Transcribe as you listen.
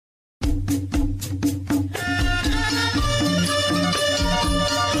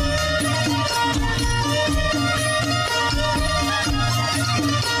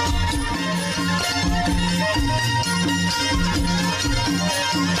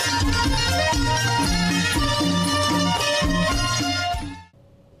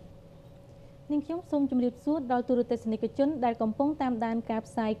ខ្ញុំសូមជម្រាបសួរដល់ទូរទស្សនិកជនដែលកំពុងតាមដានការ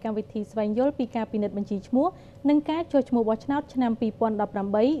ផ្សាយកម្មវិធីស្វែងយល់ពីការពិនិត្យបញ្ជីឈ្មោះនិងការចុះឈ្មោះបោះឆ្នោតឆ្នាំ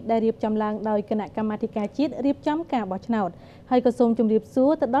2018ដែលរៀបចំឡើងដោយគណៈកម្មាធិការជាតិរៀបចំការបោះឆ្នោតហើយក៏សូមជម្រាបសួរ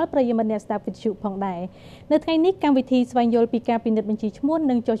ទៅដល់ប្រិយមិត្តអ្នកស្ដាប់វិទ្យុផងដែរនៅថ្ងៃនេះកម្មវិធីស្វែងយល់ពីការពិនិត្យបញ្ជីឈ្មោះ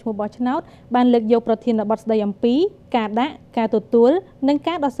និងចុះឈ្មោះបោះឆ្នោតបានលើកយកប្រធានបទស្ដីអំពីការដាក់ការទទួលនិង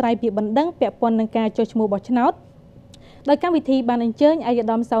ការដោះស្រាយពាក្យបណ្ដឹងពាក់ព័ន្ធនឹងការចុះឈ្មោះបោះឆ្នោតដោយកម្មវិធីបានអញ្ជើញឯកឧត្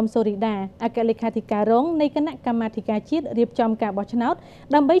តមសោមសូរីដាអគ្គលេខាធិការរងនៃគណៈកម្មាធិការជាតិរៀបចំការបោះឆ្នោត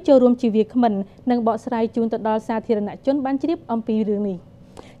ដើម្បីចូលរួមជាវាគ្មិននិងបកស្រាយជូនទៅដល់សាធារណជនបានជ្រាបអំពីរឿងនេះ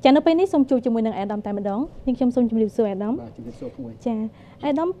ចា៎នៅពេលនេះសូមជួបជាមួយនឹងអាដាមតែម្ដងនាងខ្ញុំសូមជម្រាបសួរអាដាមបាទជម្រាបសួរគួយចា៎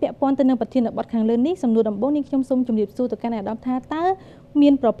អាដាមពាក់ព័ន្ធទៅនឹងប្រធានបទខាងលើនេះសំណួរដំបូងនាងខ្ញុំសូមជម្រាបសួរទៅកាន់អាដាមថាតើមា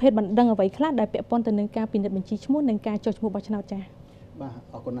នប្រភេទបណ្ដឹងអ្វីខ្លះដែលពាក់ព័ន្ធទៅនឹងការពិនិត្យបញ្ជីឈ្មោះនិងការចុះឈ្មោះបោះឆ្នោតចា៎បាទ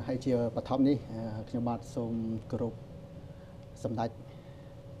អរគុណហើយជាបឋមនេះខ្ញុំបាទសូមគោរពសម្ដេច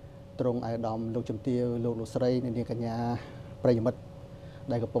ទ្រង់អាយដាមលោកជំទាវលោកស្រីនាងកញ្ញាប្រិយមិត្ត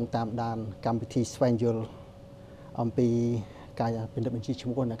ដែលកំពុងតាមដានកម្មវិធីស្វែងយល់អំពីការពិនិត្យបញ្ជីឈ្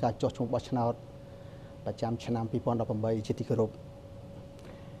មោះនិងការចុះឈ្មោះបោះឆ្នោតប្រចាំឆ្នាំ2018ជាទីគោរព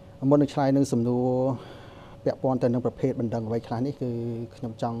មុននឹងឆ្លើយនឹងសំណួរពាក់ព័ន្ធទៅនឹងប្រភេទបណ្ដឹងអ្វីខ្លះនេះគឺខ្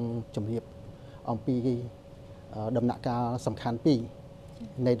ញុំចង់ជម្រាបអំពីដំណាក់កាលសំខាន់ពីរ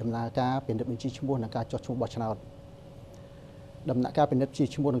នៃដំណើរការពិនិត្យបញ្ជីឈ្មោះនិងការចុះឈ្មោះបោះឆ្នោតដំណាក់កាលពិនិត្យជា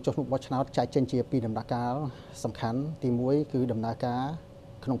ឈ្មោះនិងចុះឈ្មោះបោះឆ្នោតចែកចេញជាពីរដំណាក់កាលសំខាន់ទី1គឺដំណើរការ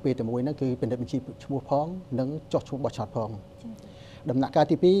ក្នុងពេលតែមួយហ្នឹងគឺពិនិត្យបញ្ជីឈ្មោះផងនិងចុះឈ្មោះបោះឆ្នោតផងដំណាក់កាល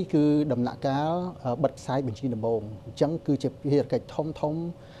ទី2គឺដំណាក់កាលបិទផ្សាយបញ្ជីដំបូងអញ្ចឹងគឺជាភារកិច្ចធំ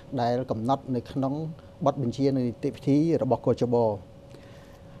ដែលកំណត់នៅក្នុងបទបញ្ជានៃនីតិវិធីរបស់កោជប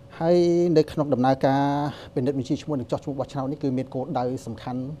ហើយនៅក្នុងដំណើរការពិនិត្យបញ្ជីឈ្មោះនិងចុះឈ្មោះបោះឆ្នោតនេះគឺមានគោលដៅសំ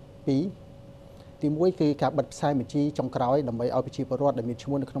ខាន់ពីរទី1គឺការបិទផ្សាយបញ្ជីចុងក្រោយដើម្បីឲ្យប្រជាពលរដ្ឋដែលមានឈ្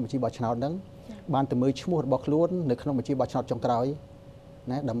មោះនៅក្នុងបញ្ជីបោះឆ្នោតហ្នឹងបានទៅមើលឈ្មោះរបស់ខ្លួននៅក្នុងបញ្ជីបោះឆ្នោតចុងក្រោយ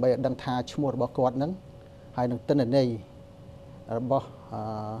ណាដើម្បីឲ្យដឹងថាឈ្មោះរបស់គាត់ហ្នឹងហើយនឹងទិន្នន័យរបស់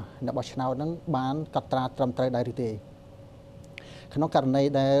អ្នកបោះឆ្នោតហ្នឹងបានកត់ត្រាត្រឹមត្រូវដែរឬទេក្នុងករណី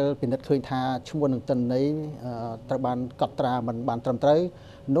ដែលពិនិត្យឃើញថាឈ្មោះនិងទិន្នន័យត្រូវបានកត់ត្រាមិនបានត្រឹមត្រូវ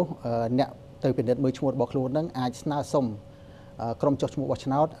នោះអ្នកទៅពិនិត្យមើលឈ្មោះរបស់ខ្លួនហ្នឹងអាចស្នើសុំក្រុមចុះឈ្មោះបោះឆ្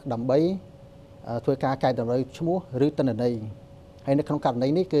នោតដើម្បីធ្វើការកែតម្រូវឈ្មោះឬទិន្នន័យហើយនៅក្នុងករណី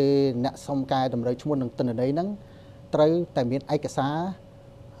នេះគឺអ្នកសុំកែតម្រូវឈ្មោះនិងទិន្នន័យហ្នឹងត្រូវតែមានឯកសារ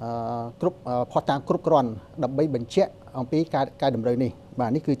គ្រប់ផុសតាងគ្រប់គ្រាន់ដើម្បីបញ្ជាក់អំពីការកែតម្រូវនេះបាទ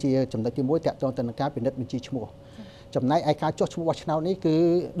នេះគឺជាចំណុចទី1តាក់ទងទៅនឹងការពិនិត្យបញ្ជីឈ្មោះចំណែកឯការចុះឈ្មោះបោះឆ្នោតនេះគឺ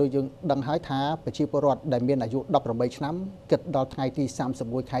ដូចយើងដឹងហើយថាប្រជាពលរដ្ឋដែលមានអាយុ18ឆ្នាំគិតដល់ថ្ងៃទី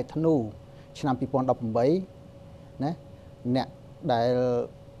31ខែធ្នូឆ្នាំ2018ណាអ្នកដែល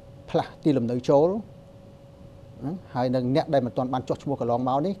ផ្លាស់ទីលំនៅចូលហើយនឹងអ្នកដែលមិនទាន់បានចុះឈ្មោះកន្លង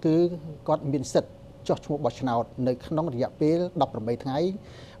មកនេះគឺគាត់មានសិទ្ធិចុះឈ្មោះបោះឆ្នោតនៅក្នុងរយៈពេល18ថ្ងៃ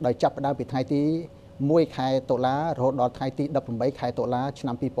ដោយចាប់ផ្ដើមពីថ្ងៃទី1ខែតុលារហូតដល់ថ្ងៃទី18ខែតុលាឆ្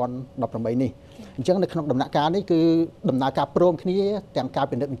នាំ2018នេះអញ្ចឹងនៅក្នុងដំណាក់កាលនេះគឺដំណើរការព្រមគ្នាទាំងការ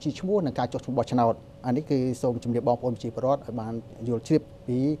ពិនិត្យបញ្ជីឈ្មោះនិងការចុះឈ្មោះបោះឆ្នោតអានេះគឺសូមជម្រាបបងប្អូនប្រជាពលរដ្ឋឲ្យបានយល់ជ្រាប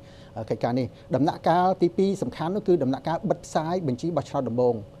ពីកិច្ចការនេះដំណាក់កាលទី2សំខាន់នោះគឺដំណាក់កាលបិទផ្សាយបញ្ជីបោះឆ្នោតដំ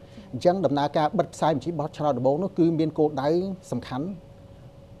បូងអញ្ចឹងដំណើរការបិទផ្សាយបញ្ជីបោះឆ្នោតដំបូងនោះគឺមានគោលដៅសំខាន់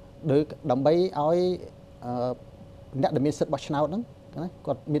ដើម្បីឲ្យអ្នកដែលមានសិទ្ធិបោះឆ្នោតហ្នឹងណា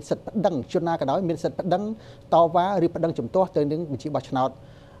គាត់មានសិទ្ធិប្តឹងជនណាក៏ដោយមានសិទ្ធិប្តឹងតវ៉ាឬប្តឹងជំទាស់ទៅនឹងបញ្ជីបោះឆ្នោត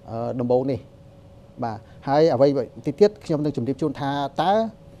ដំបូងនេះបាទហើយអ្វីទីទៀតខ្ញុំនឹងជម្រាបជូនថាតើ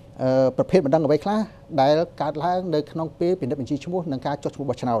ប្រភេទបណ្ដឹងអ្វីខ្លះដែលកើតឡើងនៅក្នុងពេលពិនិត្យបញ្ជីឈ្មោះនិងការចុះឈ្មោះ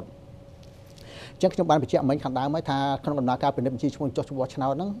បោះឆ្នោតអញ្ចឹងខ្ញុំបានបញ្ជាក់មិញខាងដើមហើយថាក្នុងដំណើរការពិនិត្យបញ្ជីឈ្មោះចុះឈ្មោះបោះឆ្នោ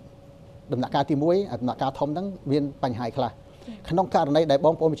តហ្នឹងដំណាក់កាលទី1ដំណាក់កាលធំហ្នឹងមានបញ្ហាខ្លះក្នុងករណីដែលប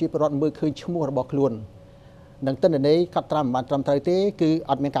ងប្អូនប្រជាពលរដ្ឋមើលឃើញឈ្មោះរបស់ខ្លួននឹងទិន្នន័យកត់ត្រាមិនបានត្រឹមត្រូវទេគឺ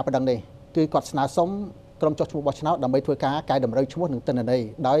អត់មានការប្តឹងទេគឺគាត់ស្នើសុំក្រុមចុះឈ្មោះបោះឆ្នោតដើម្បីធ្វើការកែតម្រូវឈ្មោះនិងទិន្នន័យ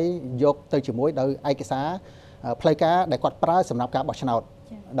ដោយយកទៅជាមួយដោយឯកសារផ្លូវការដែលគាត់ប្រើសម្រាប់ការបោះឆ្នោត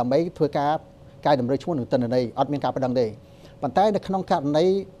ដើម្បីធ្វើការកែតម្រូវឈ្មោះនិងទិន្នន័យអត់មានការប្តឹងទេប៉ុន្តែនៅក្នុងករណី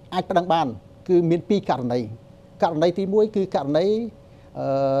អាចប្តឹងបានគឺមាន2ករណីករណីទី1គឺករណី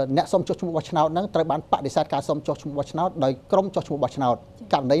អ្នកសុំចុះឈ្មោះបោះឆ្នោតហ្នឹងត្រូវបានបដិសេធការសុំចុះឈ្មោះបោះឆ្នោតដោយក្រុមចុះឈ្មោះបោះឆ្នោត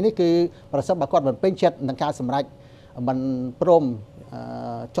ករណីនេះគឺប្រសិនបើគាត់មិនពេញចិត្តនឹងការសម្រេចមិនព្រម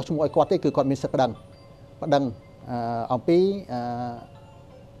ចុះឈ្មោះឲ្យគាត់ទេគឺគាត់មានសិទ្ធិប្តឹងអំពី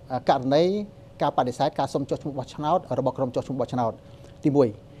ករណីការបដិសេធការសុំចុះឈ្មោះបោះឆ្នោតរបស់ក្រុមចុះឈ្មោះបោះឆ្នោតទី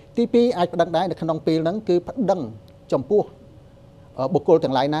1ទី2អាចប្តឹងដែរនៅក្នុងពេលហ្នឹងគឺប្តឹងចំពោះបុគ្គល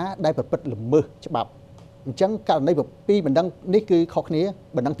ទាំងឡាយណាដែលប្រព្រឹត្តល្មើសច្បាប់អញ្ចឹងករណីពីបណ្ដឹងនេះគឺខុសគ្នា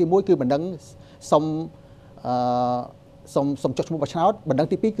បណ្ដឹងទី1គឺបណ្ដឹងសុំ សុំចុះឈ្មោះបោះឆ្នោតបណ្ដឹង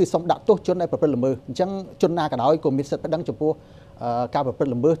ទី2គឺសុំដាក់ទោសជនដែលប្រព្រឹត្តល្មើសអញ្ចឹងជនណាក៏ដោយក៏មានសិទ្ធិប្តឹងចំពោះការប្រព្រឹត្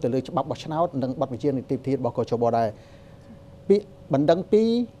តល្មើសទៅលើច្បាប់បោះឆ្នោតនិងបទបញ្ជានីតិវិធីរបស់កជបដែរពាក្យបណ្ដឹង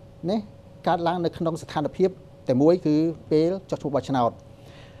2ណាកើតឡើងនៅក្នុងស្ថានភាពតែមួយគឺពេលចុះឈ្មោះបោះឆ្នោត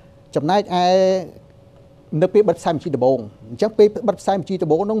ចំណែកឯនៅពេលបិទផ្សាយបញ្ជីដំបូងអញ្ចឹងពេលបិទផ្សាយបញ្ជីដំ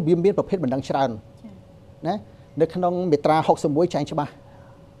បូងនោះវាមានប្រភេទបណ្ដឹងច្រើនណានៅក្នុងមាត្រា61ចែងច្បាស់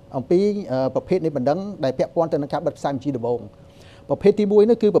អំពីប្រភេទនៃបណ្ដឹងដែលពាក់ព័ន្ធទៅនឹងការបិទផ្សាយបញ្ជីដំបូងប្រភេទទី1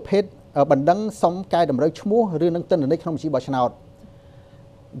នោះគឺប្រភេទបណ្ដឹងសុំកែតម្រូវឈ្មោះឬនឹងទិន្នន័យក្នុងបញ្ជីបោះឆ្នោត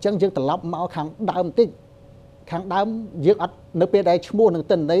អញ្ចឹងយើងត្រឡប់មកខាងដើមបន្តិចខាងដើមយើងអត់នៅពេលដែលឈ្មោះនឹង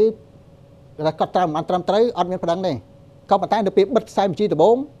ទិន្នន័យដែលគាត់ត្រឹមបានត្រឹមត្រូវអត់មានបណ្ដឹងទេក៏ប៉ុន្តែនៅពេលបិទផ្សាយបញ្ជីដំ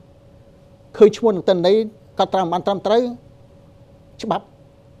បូងឃើញឈ្មោះនឹងទិន្នន័យគាត់ត្រឹមបានត្រឹមត្រូវច្បាប់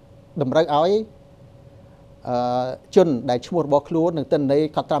តម្រូវឲ្យជនដែលឈ្មោះរបស់ខ្លួននឹងទិន្នន័យ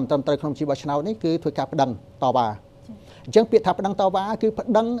គាត់ត្រឹមត្រូវក្នុងជីវបោះឆ្នោតនេះគឺធ្វើការប្តឹងតវ៉ាអញ្ចឹងពាក្យថាប្តឹងតវ៉ាគឺប្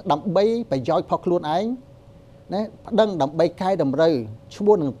តឹងដើម្បីប្រយោជន៍ផុសខ្លួនឯងណាប្តឹងដើម្បីកែតម្រូវឈ្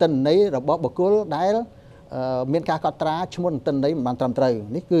មោះនឹងទិន្នន័យរបស់បុគ្គលដែលមានការកត់ត្រាឈ្មោះនឹងទិន្នន័យមិនបានត្រឹមត្រូវ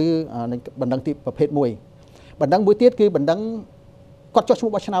នេះគឺបណ្ដឹងទីប្រភេទ1បណ្ដឹងមួយទៀតគឺបណ្ដឹងគាត់ចុះឈ្មោះ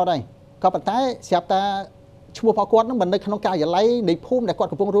បោះឆ្នោតហើយក៏ប៉ុន្តែស្រាប់តែឈ្មោះរបស់គាត់នឹងមិននៅក្នុងការិយាល័យនៃភូមិដែលគាត់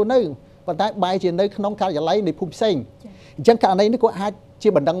កំពុងរស់នៅប៉ុន្តែបែរជានៅក្នុងការិយាល័យនៃភូមិផ្សេងអញ្ចឹងករណីនេះក៏អាចជា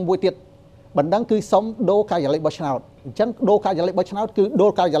បណ្ដឹងមួយទៀតបណ្ដឹងគឺសុំដូរការិយាល័យបោះឆ្នោតអញ្ចឹងដូរការិយាល័យបោះឆ្នោតគឺដូ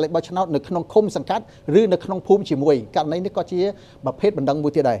រការិយាល័យបោះឆ្នោតនៅក្នុងឃុំសង្កាត់ឬនៅក្នុងភូមិជាមួយករណីនេះក៏ជាប្រភេទបណ្ដឹងមួ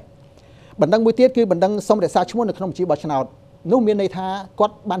យទៀតដែរបណ្ដឹងមួយទៀតគឺបណ្ដឹងសុំរក្សាឈ្មោះនៅក្នុងបញ្ជីបោះឆ្នោតនោះមានន័យថាគា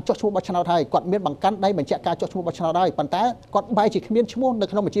ត់បានចុះឈ្មោះបោះឆ្នោតហើយគាត់មានបង្កាន់ដៃបញ្ជាក់ការចុះឈ្មោះបោះឆ្នោតហើយប៉ុន្តែគាត់បែរជាគ្មានឈ្មោះនៅ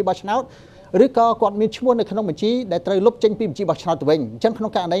ក្នុងបញ្ជីបោះឆ្នោតឬក៏គាត់មានឈ្មោះនៅក្នុងបញ្ជីដែលត្រូវលុបចេញពីបញ្ជីបោះឆ្នោតទៅវិញអញ្ចឹងក្នុ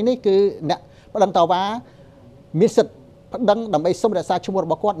ងករណីនេះគឺអ្នកប្តឹងតវ៉ាមានសិទ្ធិប្តឹងដើម្បីសុំរក្សាឈ្មោះរ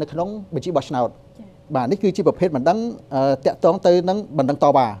បស់គាត់នៅក្នុងបញ្ជីបោះឆ្នោតបាទនេះគឺជាប្រភេទបណ្ដឹងតាក់ទងទៅនឹងបណ្ដឹងត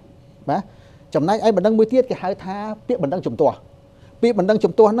វ៉ាបាទចំណែកឯបណ្ដឹងមួយទៀតគេហៅថាពាក្យបណ្ដឹងជំទាស់ពាក្យបណ្ដឹង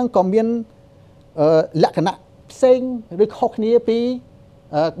ជំទាស់ហ្នឹងក៏មានលក្ខណៈផ្សេងឬខុសគ្នាពី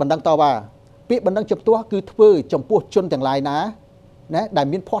បណ្ដឹងតវ៉ាពាក្យបណ្ដឹងជំទាស់គឺធ្វើចំពោះជនទាំងឡាយណាដែល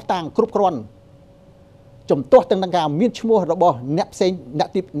មានភ័ស្តុតាងគ្រប់គ្រាន់ជំទាស់ទាំងនឹងការមានឈ្មោះរបស់អ្នកផ្សេងអ្នក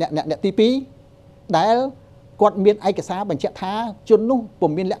ទី2ដែលគាត់មានឯកសារបញ្ជាក់ថាជននោះ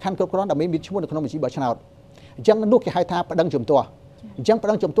ពុំមានលក្ខខណ្ឌគ្រប់គ្រាន់ដើម្បីមានឈ្មោះនៅក្នុងបញ្ជីបោះឆ្នោតអញ្ចឹងនោះគេហៅថាប្តឹងជំទាស់អញ្ចឹងប្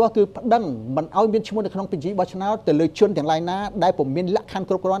តឹងជំទាស់គឺប្តឹងមិនឲ្យមានឈ្មោះនៅក្នុងបញ្ជីបោះឆ្នោតទៅលើជនទាំងឡាយណាដែលពុំមានលក្ខខណ្ឌ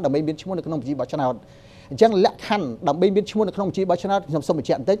គ្រប់គ្រាន់ដើម្បីមានឈ្មោះនៅក្នុងបញ្ជីបោះឆ្នោតអញ្ចឹងលក្ខខណ្ឌដើម្បីមានឈ្មោះនៅក្នុងបញ្ជីបោះឆ្នោតខ្ញុំសូមបញ្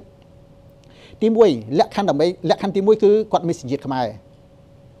ជាក់បន្តិចទី1លក្ខខណ្ឌទី1គឺគាត់មានសញ្ជាតិខ្មែរ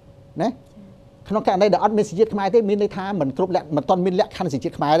ណាក្នុងករណីដែលអត់មានសញ្ជាតិខ្មែរទេមានន័យថាមិនគ្រប់មិនទាន់មានលក្ខខណ្ឌសញ្ជា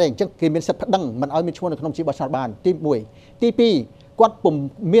តិខ្មែរទេអញ្ចឹងគេមានសិទ្ធិប្តឹងមិនឲ្យមានឈ្មោះនៅក្នុងជីវបោះឆ្នោតបានទី1ទី2គាត់ពុំ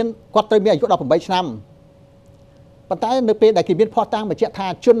មានគាត់ត្រូវមានអាយុ18ឆ្នាំប៉ុន្តែនៅពេលដែលគេមានភស្តុតាងបញ្ជាក់ថា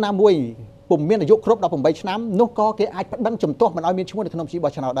ជនណាមួយពុំមានអាយុគ្រប់18ឆ្នាំនោះក៏គេអាចប្តឹងជំទាស់មិនឲ្យមានឈ្មោះនៅក្នុងជីវ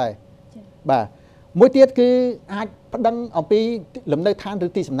បោះឆ្នោតដែរបាទមួយទៀតគឺអាចប្តឹងអំពីលំនៅឋានឬ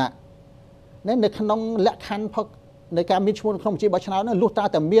ទីសំណាក់នៅក្នុងលក្ខខណ្ឌផុសในការមានឈ្មោះនៅក្នុងបញ្ជីបោះឆ្នោតនោះលុះត្រា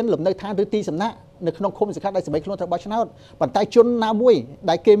តែមានលំនៅឋានឬទីសំណាក់នៅក្នុងឃុំសង្កាត់ដែលសម្បេខ្លួនត្រូវបោះឆ្នោតប៉ុន្តែជនណាមួយ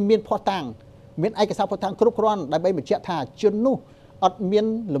ដែលគេមានភស្តុតាងមានឯកសារភស្តុតាងគ្រប់គ្រាន់ដើម្បីបញ្ជាក់ថាជននោះអត់មាន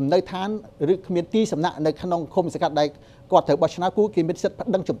លំនៅឋានឬគ្មានទីសំណាក់នៅក្នុងឃុំសង្កាត់ដែលគាត់ត្រូវបោះឆ្នោតគូគេមានសិទ្ធិ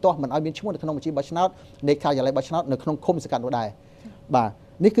ប្តឹងជំទាស់មិនឲ្យមានឈ្មោះនៅក្នុងបញ្ជីបោះឆ្នោតនៃការិយាល័យបោះឆ្នោតនៅក្នុងឃុំសង្កាត់នោះដែរបាទ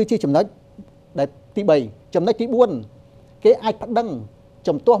នេះគឺជាចំណុចដែលទី3ចំណុចទី4គេអាចប្តឹង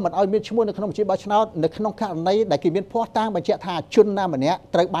ជំទាស់មិនឲ្យមានឈ្មោះនៅក្នុងបញ្ជីបោះឆ្នោតនៅក្នុងករណីដែលគេមានភស្តុតាងបញ្ជាក់ថាជនណាម្នាក់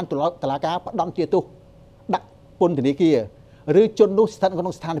ត្រូវបានតុលាការផ្តន្ទាទោសដាក់ពន្ធនាគារឬជននោះស្ថិតក្នុ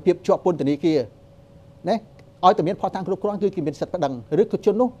ងស្ថានភាពជាប់ពន្ធនាគារណាឲ្យតែមានភស្តុតាងគ្រប់គ្រាន់គឺគេមានសិទ្ធិប្តឹងឬក៏ជ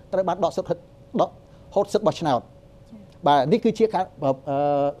ននោះត្រូវបានដកសិទ្ធិហូតសិទ្ធិបោះឆ្នោតបាទនេះគឺជា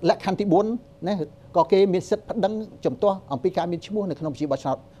លក្ខខណ្ឌទី4ណាក៏គេមានសិទ្ធិប្តឹងជំទាស់អំពីការមានឈ្មោះនៅក្នុងបញ្ជីបោះឆ្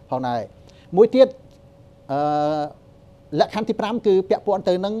នោតផងដែរមួយទៀតលក្ខខណ្ឌទី5គឺពាក់ព័ន្ធ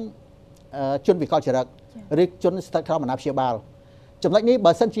ទៅនឹងជនវិកលចរិតឬជនស្ថិតក្រោមអាណាព្យាបាលចំណុចនេះ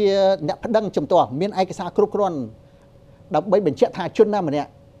បើសិនជាអ្នកប្តឹងជំទាស់មានឯកសារគ្រប់គ្រាន់ដើម្បីបញ្ជាក់ថាជនណាម្នាក់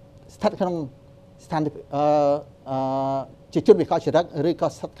ស្ថិតក្នុងស្ថានជាជនវិកលចរិតឬក៏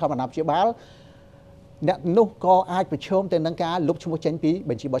ស្ថិតក្រោមអាណាព្យាបាលអ្នកនោះក៏អាចប្រឈមទៅនឹងការលុបឈ្មោះចេញពី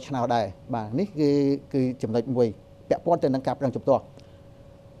បញ្ជីបោះឆ្នោតដែរបាទនេះគឺចំណុចមួយពាក់ព័ន្ធទៅនឹងការប្តឹងជំទា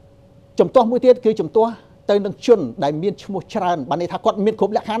ស់មួយទៀតគឺជំទាស់ទៅនឹងជនដែលមានឈ្មោះច្រើនបានន័យថាគាត់មានគ្រ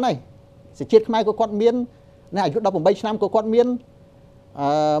ប់លក្ខខណ្ឌហើយសញ្ជាតិខ្មែរក៏គាត់មានអាយុ18ឆ្នាំក៏គាត់មាន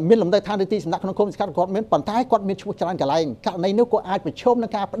លំនៅឋានឬទីសំណាក់ក្នុងឃុំសង្កាត់គាត់មានប៉ុន្តែគាត់មានឈ្មោះច្រើនកន្លែងករណីនេះក៏អាចប្រឈមនឹ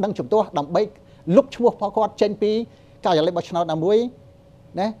ងការប្តឹងជំទាស់ដើម្បីលុបឈ្មោះរបស់គាត់ចេញពីការិយាល័យបោះឆ្នោតណាមួយ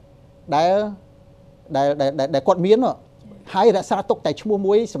ណាដែលគាត់មាន ហើយរក្សាទុកតែឈ្មោះ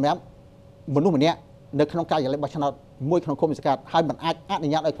មួយសម្រាប់មនុស្សម្នាក់នៅក្នុងការិយាល័យបោះឆ្នោតមួយក្នុងឃុំសង្កាត់ហើយមិនអាចអនុ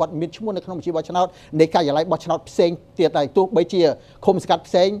ញ្ញាតឲ្យគាត់មានឈ្មោះនៅក្នុងបញ្ជីបោះឆ្នោតនៃការិយាល័យបោះឆ្នោតផ្សេងទៀតដែរទោះបីជាឃុំ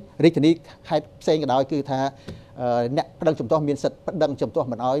សង្កាត់ផ្សេងរាជធានីខេត្តផ្សេងក៏ដោយគឺថាអ្នកប្តឹងជំទាស់មានសិទ្ធិប្តឹ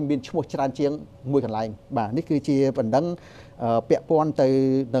ងជំទាស់មិនឲ្យមានឈ្មោះច្រើនជាងមួយកន្លែងបាទនេះគឺជាបណ្ដឹងពាក់ព័ន្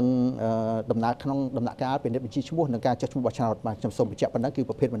ធទៅនឹងដំណើរក្នុងដំណាក់កាលពិនិត្យបញ្ជីឈ្មោះនិងការចុះឈ្មោះបោះឆ្នោតបាទខ្ញុំសូមបញ្ជាក់ប៉ុណ្ណឹងគឺ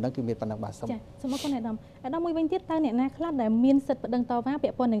ប្រភេទបណ្ដឹងគឺមានប៉ុណ្ណឹងបាទសូមចាសូមអរគុណអាដាមមួយវិញទៀតតើអ្នកណាខ្លះដែលមានសិទ្ធិប្តឹងតវ៉ាពា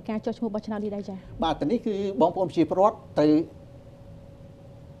ក់ព័ន្ធនឹងការចុះឈ្មោះបោះឆ្នោតនេះដែរចាបាទទៅនេះគឺបងប្អូនប្រជាពលរដ្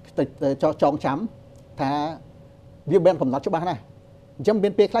ឋទៅចងចាំថាវាមានកំណត់ច្បាស់ណាស់អញ្ចឹងមា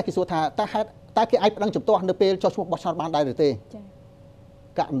នពេលខ្លះគេសួរថាតើគេអាចប្តឹងជំទាស់នៅពេលចុះឈ្មោះបោះឆ្នោតបានដែរ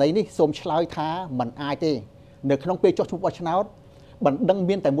ឬទេចាករណីនេះសូមឆ្លើយថាมันអាចទេនៅក្នុងពេលចុះឈ្មោះបោះឆ្នោតបណ្ដឹង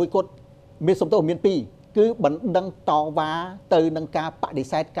មានតែមួយគត់មានសំទោសមានពីរគឺបណ្ដឹងតវ៉ាទៅនឹងការបដិ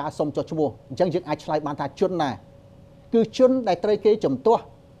សេធការសុំចុះឈ្មោះអញ្ចឹងយើងអាចឆ្លើយបានថាជនណាគឺជនដែលត្រូ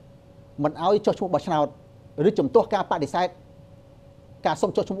វគេជំទាស់មិនឲ្យចុះឈ្មោះបោះឆ្នោតឬជំទាស់ការបដិសេធការ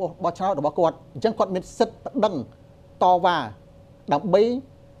សុំចុះឈ្មោះបោះឆ្នោតរបស់គាត់អញ្ចឹងគាត់មានសិទ្ធិប្តឹងត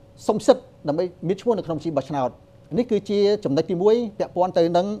វ៉ាដើម្បីសុំសិទ្ធិដើម្បីមានឈ្មោះនៅក្នុងជីបោះឆ្នោតនេះគឺជាចំណុចទី1ពាក់ព័ន្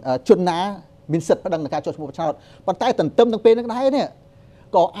ធទៅនឹងជនណាមានសិទ្ធិប្តឹងនឹងការចុះឈ្មោះបោះឆ្នោតប៉ុន្តែទន្ទឹមនឹងពេលនឹងដែរនេះ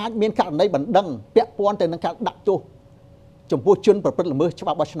ក៏អាចមានករណីបណ្ដឹងពាក់ព័ន្ធទៅនឹងការដាក់ទោសចំពោះជនប្រព្រឹត្តល្មើសច្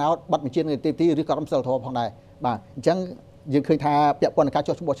បាប់បោះឆ្នោតបទបញ្ជានីតិវិធីឬក៏រំសិលធម៌ផងដែរបាទអញ្ចឹងយើងឃើញថាពាក់ព័ន្ធនឹងកា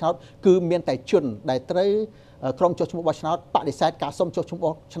រចុះឈ្មោះបោះឆ្នោតគឺមានតែជនដែលត្រូវក្រុមចុះឈ្មោះបោះឆ្នោតបដិសេធការសុំចុះឈ្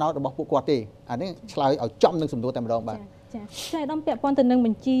មោះបោះឆ្នោតរបស់ពួកគាត់ទេអានេះឆ្លើយឲ្យចំនឹងសំណួរតែម្ដងបាទចាអាដាមពាក់ព័ន្ធទៅនឹងប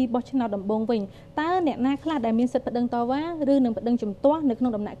ញ្ជីបោះឆ្នោតដំបូងវិញតើអ្នកណាខ្លះដែលមានសិទ្ធិប្តឹងតវ៉ាឬនឹងប្តឹងជំទាស់នៅក្នុ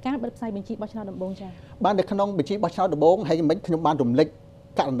ងដំណាក់កាលបិទផ្សាយបញ្ជីបោះឆ្នោតដំបូងចាបាទនៅក្នុងបញ្ជីបោះឆ្នោតដំបូងហើយមិនខ្ញុំបានរំលេ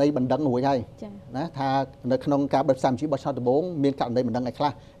ចករណីបណ្ដឹងរួចហើយណាថានៅក្នុងការបិទផ្សាយបញ្ជីបោះឆ្នោតដំបូងមានករណីបណ្ដឹង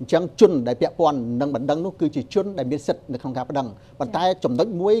ឯខ្លះអញ្ចឹងជនដែលពាក់ព័ន្ធនឹងបណ្ដឹងនោះគឺជាជនដែលមានសិទ្ធិនៅក្នុងការប្តឹងប៉ុន្តែចំណុច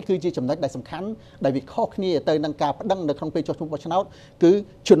មួយគឺជាចំណុចដែលសំខាន់ដែលវាខុសគ្នាទៅនឹងការប្តឹងនៅក្នុងពេលចុះឈ្មោះបោះឆ្នោតគឺ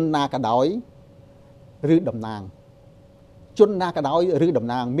ជនណាក៏ដោយឬតំណាងជនណាក៏ដោយ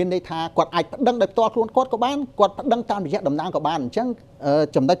ឬតំណាងមានន័យថាគាត់អាចប្តឹងដោយផ្ទាល់ខ្លួនគាត់ក៏បានគាត់ប្តឹងតាមរយៈតំណាងក៏បានអញ្ចឹង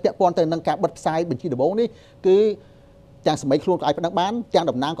ចំណុចពាក់ព័ន្ធទៅនឹងការបិទផ្សាយបញ្ជីដំបូងនេះគឺទាំងសម័យខ្លួនក៏អាចប្តឹងបានទាំ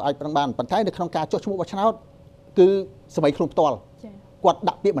ងតំណាងក៏អាចប្តឹងបានប៉ុន្តែនៅក្នុងការចុះឈ្មោះបោះឆ្នោតគឺសម័យខ្លួ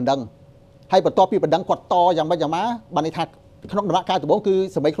នផ្ទាល់គាត់ដាក់ពាក្យបណ្ដឹងហើយបន្ទាប់ពីបណ្ដឹងគាត់តយ៉ាងម៉េចយ៉ាងម៉ាបានន័យថាក្នុងដំណាក់កាលដំបូ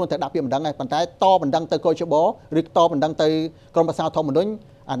ងគឺសម័យខ្លួនតែដាក់ពាក្យបណ្ដឹងហើយប៉ុន្តែតបណ្ដឹងទៅកោជបឬតបណ្ដឹងទៅក្រមប្រឹក្សាធម្មនុញ្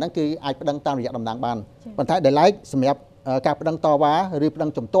ញអាហ្នឹងគឺអាចប្តឹងតាមរយៈតំណាងបានប៉ុន្តែដែលឡែកសម្រាប់ការប្តឹងតវ៉ា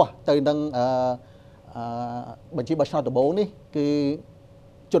ឬប្តឹងជំទាស់ទៅនឹងបញ្ជីបោះឆ្នោតដំបូងនេះគឺ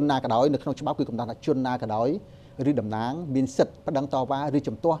ជនណាក៏ដោយនៅក្នុងច្បាប់គឺកំណត់ថាជនណាក៏ដោយឬតំណាងមានសិទ្ធិប្តឹងតវ៉ា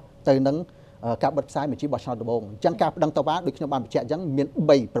ឬជំទាស់ទៅនឹងការបិទផ្សាយបញ្ជីបោះឆ្នោតដំបូងអញ្ចឹងការប្តឹងតវ៉ាដូចខ្ញុំបានបញ្ជាក់អញ្ចឹងមាន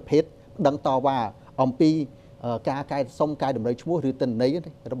3ប្រភេទប្តឹងតវ៉ាអំពីការកែសុំកែតម្រូវឈ្មោះឬទិន្នន័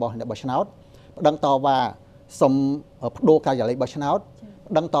យរបស់អ្នកបោះឆ្នោតប្តឹងតវ៉ាសុំបដូរការិយាល័យបោះឆ្នោត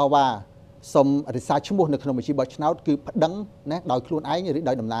ប្តឹងតវ៉ាសុំរិះសាឈ្មោះនៅក្នុងបញ្ជីបោះឆ្នោតគឺប្តឹងណាដោយខ្លួនឯងឬ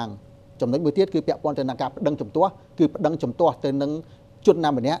ដោយតំណាងចំណុចមួយទៀតគឺពាក់ព័ន្ធទៅនឹងការប្តឹងជំទាស់គឺប្តឹងជំទាស់ទៅនឹងជ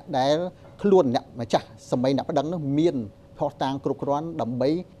នណាម្នាក់ដែលខ្លួនអ្នកម្ចាស់សម័យអ្នកប្តឹងនោះមានផុសតាងគ្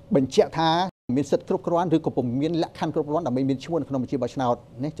រប់គ្រាន់ដើម្បីបញ្ជាក់ថាមានសិទ្ធិគ្រប់គ្រាន់ឬក៏ពុំមានលក្ខខណ្ឌគ្រប់គ្រាន់ដើម្បីមានឈ្មោះនៅក្នុងបញ្ជីបោះឆ្នោត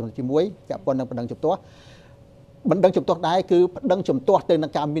នេះចំណុចទី1ពាក់ព័ន្ធនឹងប្តឹងជំទាស់បណ្ដឹងជំទាស់ដែរគឺប្តឹងជំទាស់ទៅនឹង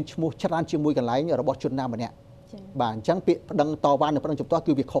ការមានឈ្មោះច្រើនជាមួយកន្លែងរបស់ជនណាម្នាក់បាទអញ្ចឹងពាក្យប្តឹងតវ៉ានិងប្តឹងជំទាស់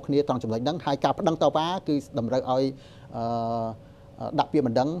គឺវាខុសគ្នាត្រង់ចំណុចហ្នឹងហើយការប្តឹងតវ៉ាគឺតម្រូវឲ្យដាក់ពាក្យប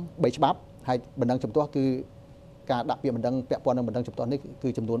ណ្ដឹង3ច្បាប់ហើយបណ្ដឹងជំទាស់គឺការដាក់ពាក្យបណ្ដឹងពាក់ព័ន្ធនឹងបណ្ដឹងជំទាស់នេះគឺ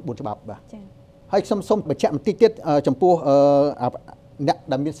ចំនួន4ច្បាប់បាទចា៎ហើយខ្ញុំសូមបញ្ជាក់បន្តិចទៀតចំពោះអ្នក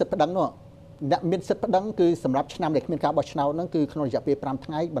ដែលមានសិទ្ធិប្តឹងនោះអ្នកមានសិទ្ធិប្តឹងគឺសម្រាប់ឆ្នាំដែលគ្មានការបោះឆ្នោតហ្នឹងគឺក្នុងរយៈពេល5ថ្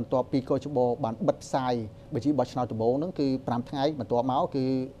ងៃបន្ទាប់ពីកោជបបានបិទផ្សាយបញ្ជីបោះឆ្នោតដំបូងហ្នឹងគឺ5ថ្ងៃបន្ទាប់ម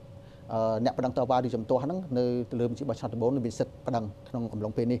កគឺអ្នកប្តឹងតវ៉ាឬជំទាស់ហ្នឹងនៅទៅលើបញ្ជីបោះឆ្នោតដំបូងនឹងមានសិទ្ធិប្តឹងក្នុងអំឡុ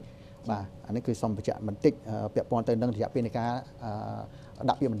ងពេលនេះបាទអានេះគឺសូមបញ្ជាក់បន្តិចពាក់ព័ន្ធទៅនឹងរយៈពេលនៃការ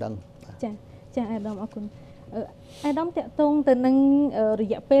ដាក់ពាក្យបណ្ដឹងចាអាដាមអរគុណអាដាមតាក់ទងទៅនឹងរ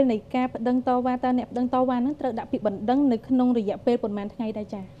យៈពេលនៃការប្តឹងតវ៉ាតើអ្នកប្តឹងតវ៉ាហ្នឹងត្រូវដាក់ពាក្យបណ្ដឹងនៅក្នុងរយៈពេលប្រហែលថ្ងៃដែ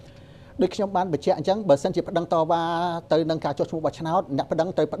រចាដូចខ្ញុំបានបញ្ជាក់អញ្ចឹងបើសិនជាប្តឹងតវ៉ាទៅនឹងការចុះឈ្មោះបោះឆ្នោតអ្នកប្តឹង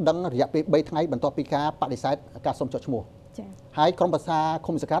ត្រូវប្តឹងរយៈពេល3ថ្ងៃបន្ទាប់ពីការបដិសេធការសុំចុះឈ្មោះចាហើយក្រុមប្រឹក្សា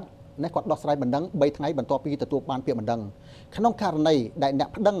ឃុំសង្កាត់នេះគាត់ដោះស្រាយបណ្ដឹង3ថ្ងៃបន្ទាប់ពីទទួលបានពាក្យបណ្ដឹងក្នុងករណីដែលអ្ន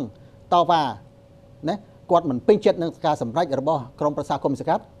កប្តឹងតវ៉ាណាគាត់មិនពេញចិត្តនឹងការសម្រេចរបស់ក្រុមប្រឹក្សាឃុំសង្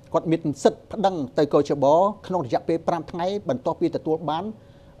កាត់គាត់មានសិទ្ធិប្តឹងទៅកោជបក្នុងរយៈពេល5ថ្ងៃបន្ទាប់ពីទទួលបាន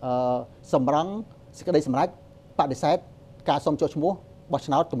សម្រងសេចក្តីសម្រេចបដិសេធការសុំចុះឈ្មោះ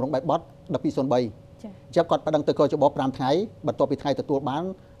បោះឆ្នោតទម្រង់បែបបទ1203ចា៎ចាប់គាត់ប្តឹងទៅកោជប5ថ្ងៃបន្ទាប់ពីថ្ងៃទទួលបាន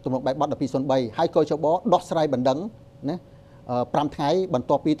ទម្រង់បែបបទ1203ហើយកោជបដោះស្រាយបណ្ដឹងណា 5ថ្ងៃបន្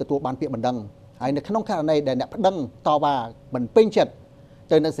ទាប់ពីទទួលបានពាក្យបណ្ដឹងហើយនៅក្នុងករណីដែលអ្នកប្តឹងតវ៉ាមិនពេញចិត្ត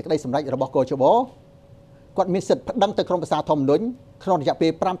ទៅនឹងសេចក្តីសម្រេចរបស់កោជបគាត់មានសិទ្ធិប្តឹងទៅក្រមប្រឹក្សាធម្មនុញ្ញក្នុងរយៈពេ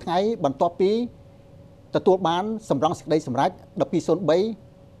ល5ថ្ងៃបន្ទាប់ពីទទួលបានសម្រងសេចក្តីសម្រេច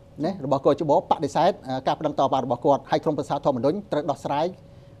1203ណារបស់កោជបបដិសេធការប្តឹងតវ៉ារបស់គាត់ហើយក្រមប្រឹក្សាធម្មនុញ្ញត្រូវដោះស្រាយ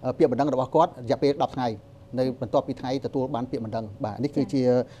ពាក្យបណ្ដឹងរបស់គាត់រយៈពេល10ថ្ងៃនៅបន្ទាប់ពីថ្ងៃទទួលបានពាក្យបណ្ដឹងបាទនេះគឺជា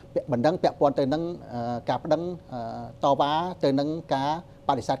ពាក្យបណ្ដឹងពាក់ព័ន្ធទៅនឹងការប្តឹងតវ៉ាទៅនឹងការប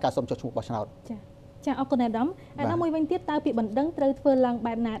ដិសេធការសុំចុះឈ្មោះបោះឆ្នោតចាអរគុណអាដាមមួយវិញទៀតតើពាក្យបណ្ដឹងត្រូវធ្វើឡើង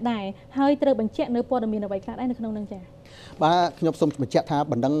បែបណាដែរហើយត្រូវបញ្ជាក់នៅព័ត៌មានអ្វីខ្លះដែរនៅក្នុងនឹងចាបាទខ្ញុំសូមបញ្ជាក់ថា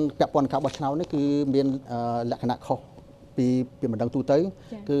បណ្ដឹងពាក់ព័ន្ធការបោះឆ្នោតនេះគឺមានលក្ខណៈខុសពីពាក្យបណ្ដឹងទូទៅ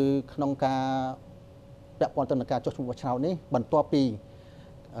គឺក្នុងការពាក់ព័ន្ធទៅនឹងការចុះឈ្មោះបោះឆ្នោតនេះបន្ទាប់ពី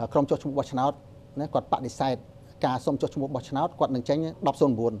ក្រុមចុះឈ្មោះបោះឆ្នោតណាគាត់បដិសេធការសុំចុះឈ្មោះបោះឆ្នោតគាត់នឹងចេញ1009អ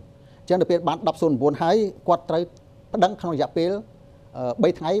ញ្ចឹងដល់ពេលបាន1009ហើយគាត់ត្រូវប្តឹងក្នុងរយៈពេល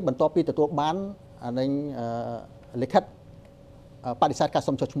3ថ្ងៃបន្ទាប់ពីទទួលបាននឹងលិខិតបដិសេធការ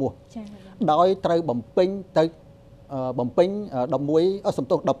សុំចុះឈ្មោះដោយត្រូវបំពេញទៅបំពេញ11សំ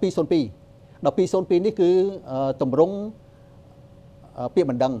ទោស1202នេះគឺតម្រង់ពាក្យ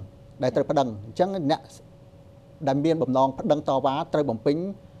បណ្ដឹងដែលត្រូវប្តឹងអញ្ចឹងអ្នកដែលមានបំណងប្តឹងតវ៉ាត្រូវបំពេញ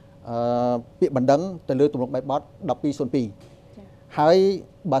ពាក្យបណ្ដឹងទៅលើទម្រង់បែបបទ1202ហើយ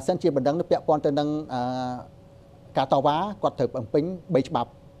បើសិនជាបណ្ដឹងនោះពាក់ព័ន្ធទៅនឹងការតវ៉ាគាត់ត្រូវបំពេញ3ច្បាប់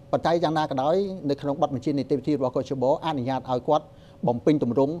ប៉ុន្តែយ៉ាងណាក៏ដោយនៅក្នុងបទបញ្ជានីតិវិធីរបស់កោជបអនុញ្ញាតឲ្យគាត់បំពេញទ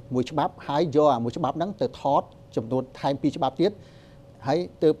ម្រង់មួយច្បាប់ហើយយកអាមួយច្បាប់ហ្នឹងទៅថតចំនួនថែម2ច្បាប់ទៀតហើយ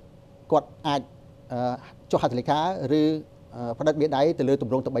ទើបគាត់អាចចុះហត្ថលេខាឬផ្តិតមេដៃទៅលើទ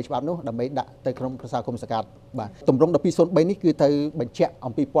ម្រង់ទាំង3ច្បាប់នោះដើម្បីដាក់ទៅក្នុងប្រសាគុំសង្កាត់បាទទម្រង់1203នេះគឺទៅបញ្ជាក់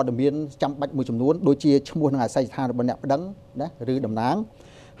អំពីព័ត៌មានចាំបាច់មួយចំនួនដូចជាឈ្មោះនិងអាសយដ្ឋានរបស់អ្នកប្តឹងណាឬតំណាង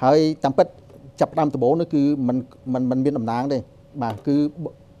ហើយតាមពិតចាប់ផ្ដើមដំបូងនោះគឺมันមានតំណាងទេបាទគឺ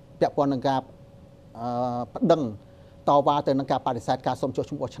ពាក់ព័ន្ធនឹងការប្តឹងតវ៉ាទៅនឹងការបដិសេធការសុំចុះ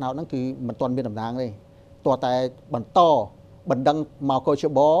ឈ្មោះបោះឆ្នោតហ្នឹងគឺមិនទាន់មានតំណាងទេតើតែបន្តបណ្ដឹងមកកោជ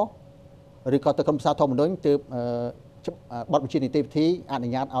បឬក៏ទៅក្រមប្រឹក្សាធម្មនុញ្ញទើបបទបញ្ជានីតិវិធីអនុ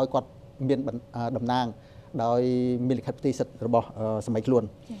ញ្ញាតឲ្យគាត់មានតំណាងដោយមានលិខិតផ្ទៃសិទ្ធិរបស់សម័យខ្លួន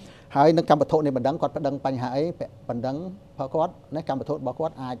ហើយនឹងកម្មវត្ថុនៃបណ្ដឹងគាត់ប្តឹងបញ្ហាអីបណ្ដឹងរបស់គាត់ណាកម្មវត្ថុរបស់គា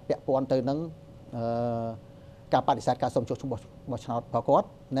ត់អាចពាក់ព័ន្ធទៅនឹងការបដិសេធការសុំចុះឈ្មោះបោះឆ្នោតរបស់គាត់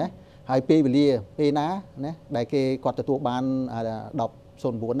ណាហើយពេលវេលាពេលណាណាដែលគាត់ទទួលបាន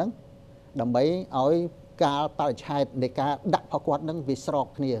1009ហ្នឹងដើម្បីឲ្យការបរិច្ឆេទនៃការដាក់របស់គាត់នឹងវាស្រប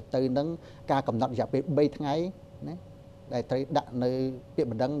គ្នាទៅនឹងការកំណត់រយៈពេល3ថ្ងៃណាដែលត្រូវដាក់នៅពាក្យ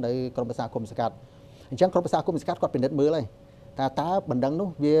បណ្ដឹងនៅក្រមប្រឹក្សាគុំសង្កាត់អញ្ចឹងក្រមប្រឹក្សាគុំសង្កាត់គាត់ពិនិត្យមើលហើយតើបណ្ដឹងនោះ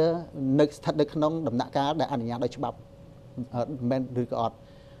វានៅស្ថិតនៅក្នុងដំណាក់កាលដែលអនុញ្ញាតដោយច្បាប់មិនឬក៏អត់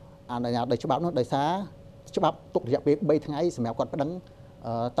អនុញ្ញាតដោយច្បាប់នោះដោយសារច្បាប់ទុករយៈពេល3ថ្ងៃសម្រាប់គាត់ប្តឹង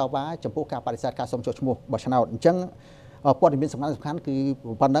តវ៉ាចំពោះការបដិសេធការសុំចុះឈ្មោះបោះឆ្នោតអញ្ចឹងព័ត៌មានសំខាន់គឺ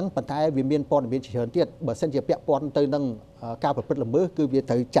ប៉ុណ្ណឹងប៉ុន្តែវាមានព័ត៌មានច្រើនទៀតបើសិនជាពាក់ព័ន្ធទៅនឹងការប្រព្រឹត្តល្មើសគឺវា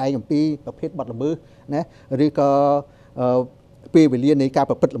ត្រូវចែងអំពីប្រភេទបទល្មើសណាឬក៏ពេលវេលានៃការ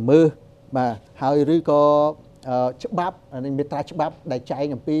ប្រព្រឹត្តល្មើសបាទហើយឬក៏ច្បាប់មេត្រាច្បាប់ដែលចែង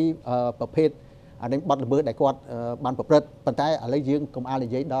អំពីប្រភេទអានេះបទល្មើសដែលគាត់បានប្រព្រឹត្តប៉ុន្តែឥឡូវយើងកុំអាលនិ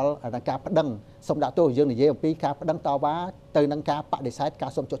យាយដល់ការប្តឹងសុំដាក់ទោសយើងនិយាយអំពីការប្តឹងតវ៉ាទៅនឹងការបដិសេធកា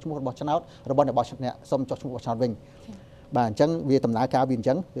រសុំចុះឈ្មោះរបស់ឆ្នោតរបស់អ្នកសុំចុះឈ្មោះរបស់ឆ្នោតវិញបាទអញ្ចឹងវាដំណើរការវាអញ្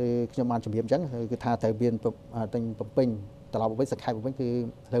ចឹងគឺខ្ញុំបានជំរាបអញ្ចឹងគឺថាត្រូវមានទិញបំពេញត្រឡប់វិញសង្ខេបវិញគឺ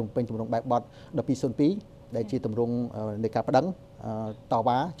ត្រូវបំពេញទម្រង់បែបបទ1202ដែលជាទម្រង់នៃការប្តឹងត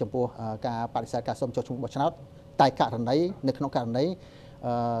វ៉ាចំពោះការបដិសេធការសុំចុះឈ្មោះរបស់ឆ្នោតតែករណីនៅក្នុងករណី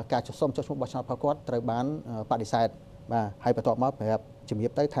ការសុំចុះឈ្មោះបោះឆ្នោតរបស់គាត់ត្រូវបានបដិសេធបាទហើយបន្ទាប់មកប្រាប់ជំរា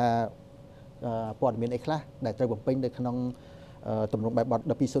បទៅថាព័ត៌មានអីខ្លះដែលត្រូវបំពេញនៅក្នុងទម្រង់បែបបទ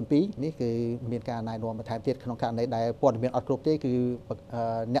1202នេះគឺមានការណែនាំបន្ថែមទៀតក្នុងករណីដែលព័ត៌មានអត់គ្រប់ទេគឺ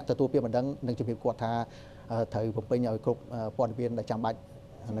អ្នកទទួលពាក្យបណ្ដឹងនឹងជំរាបគាត់ថាត្រូវបំពេញឲ្យគ្រប់ព័ត៌មានដែលចាំបាច់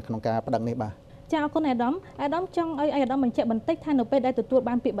នៅក្នុងការប្តឹងនេះបាទចាអរគុណអាដាមចង់ឲ្យអាដាមបញ្ជាក់បន្តិចថានៅពេលដែលទទួល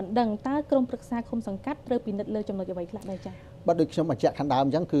បានពាក្យបណ្ដឹងតើក្រុមប្រឹក្សាឃុំសង្កាត់ត្រូវពិនិត្យលើចំណុចអ្វីខ្លះដែរចាបាទដូចខ្ញុំបញ្ជាក់ខាងដើមអ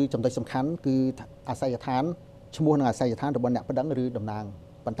ញ្ចឹងគឺចំណុចសំខាន់គឺអាសយដ្ឋានឈ្មោះនិងអាសយដ្ឋានរបស់អ្នកប្តឹងឬតំណាង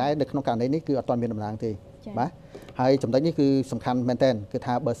ប៉ុន្តែនៅក្នុងករណីនេះគឺអត់ទាន់មានតំណាងទេបាទហើយចំណុចនេះគឺសំខាន់មែនទែនគឺ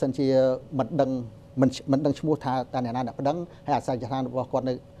ថាបើសិនជាមិនដឹងឈ្មោះថាតើអ្នកណាអ្នកប្តឹងហើយអាសយដ្ឋានរបស់គាត់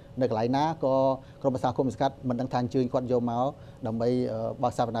នៅកន្លែងណាក៏ក្រុមប្រឹក្សាគុំសង្កាត់មិនដឹងថាអញ្ជើញគាត់យកមកដើម្បីបើ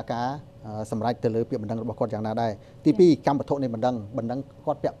កសវនកម្មសម្រាប់ទៅលើពាក្យបណ្ដឹងរបស់គាត់យ៉ាងណាដែរទី2កម្មវត្ថុនៃបណ្ដឹង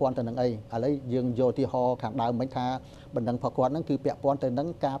គាត់ពាក់ព័ន្ធទៅនឹងអីឥឡូវយើងយកឧទាហរណ៍ខាងដើមមិញថាបណ្ដឹងរបស់គាត់ហ្នឹងគឺពាក់ព័ន្ធទៅនឹង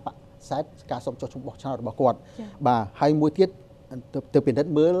ការបដិសេធការសុំចុះឈ្មោះបោះឆ្នោតរបស់គាត់បាទហើយមួយទៀតទៅពិនិត្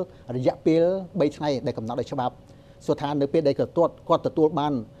យមើលរយៈពេល3ថ្ងៃដែលកំណត់ដោយច្បាប់ សុថានៅពេលដែលគាត់ទទួល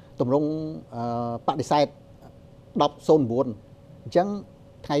បានទម្រង់បដិសេធ10.09 អញ្ចឹង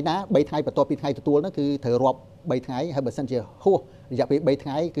ថ្ងៃណា3ថ្ងៃបន្ទាប់ពីថ្ងៃទទួលហ្នឹងគឺត្រូវរាប់3ថ្ងៃហើយបើសិនជាហួសរយៈពេល3ថ្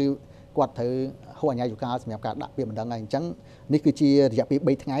ងៃគឺគាត់ត្រូវហួសអាជ្ញាយុកាលសម្រាប់ការដាក់ពាក្យបណ្ដឹងហើយអញ្ចឹងនេះគឺជារយៈពេល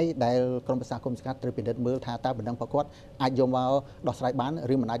3ថ្ងៃដែលក្រុមប្រឹក្សាគុំសង្កាត់ត្រូវពិនិត្យមើលថាតើបណ្ដឹងរបស់គាត់អាចយកមកដោះស្រាយបា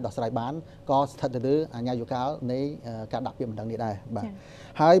នឬមិនអាចដោះស្រាយបានក៏ស្ថិតទៅលើអាជ្ញាយុកាលនៃការដាក់ពាក្យបណ្ដឹងនេះដែរបាទ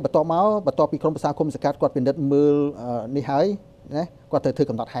ហើយបន្ទាប់ពីក្រុមប្រឹក្សាគុំសង្កាត់គាត់ពិនិត្យមើលនេះហើយណាគាត់ត្រូវធ្វើ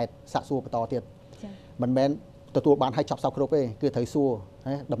កំណត់ហេតុសាកសួរបន្តទៀតមិនមែនទទួលបានឲ្យចប់សោកគ្រប់ទេគឺត្រូវសួ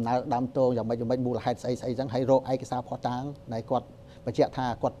រណាដំណើរដើមតងយ៉ាងម៉េចមូលហេតុស្អីអញ្ចឹងហើយរកឯកសារភស្តុតាងដែលគាត់បញ្ជាក់ថា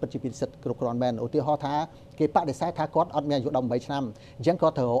គាត់ពិតជាមានសិទ្ធិគ្រប់គ្រាន់មែនឧទាហរណ៍ថាគេបដិសេធថាគាត់អត់មានអាយុ18ឆ្នាំអញ្ចឹ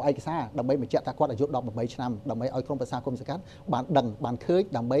ងគាត់ត្រូវរកឯកសារដើម្បីបញ្ជាក់ថាគាត់អាយុ18ឆ្នាំដើម្បីឲ្យក្រុមប្រឹក្សាគុំសង្កាត់បានដឹងបានឃើ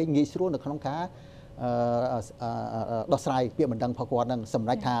ញដើម្បីងាយស្រួលនៅក្នុងការដោះស្រាយពាក្យបណ្ដឹងរបស់គាត់នឹងសម្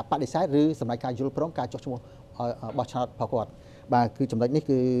រាប់ថាបដិសេធឬសម្រាប់ការយល់ព្រមការចុះឈ្មោះបោះឆ្នោតរបស់គាត់បាទគឺចំណុចនេះ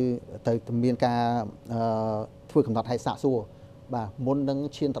គឺត្រូវមានការធ្វើកំណត់ហេតុសាកសួរបាទមុននឹ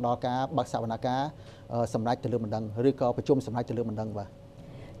ងឈានទៅដល់ការបើកសវនកម្មសម្រាប់ទៅលើបណ្ដឹងឬក៏ប្រជុំសម្រាប់ទៅលើបណ្ដឹងបាទ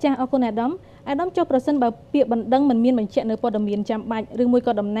ចាអរគុណអាដាមចុះប្រសិនបើពាក្យបណ្ដឹងមិនមានបញ្ជាក់នៅព័ត៌មានចាំបាច់ឬមួ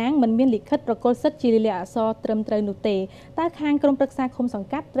យក៏តំណាងមិនមានលិខិតប្រកល់សិទ្ធិជាលាយលក្ខណ៍អក្សរត្រឹមត្រូវនោះទេតើខាងក្រុមប្រឹក្សាឃុំសង្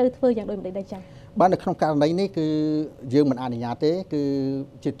កាត់ត្រូវធ្វើយ៉ាងដូចម្តេចដែរចាបាទនៅក្នុងករណីនេះគឺយើងមិនអនុញ្ញា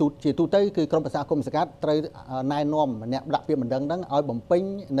តទេគឺជាទូទៅគឺក្រុមប្រឹក្សាគុំសង្កាត់ត្រូវណែនាំអ្នកដាក់ពាក្យបណ្ដឹងហ្នឹងឲ្យបំពេញ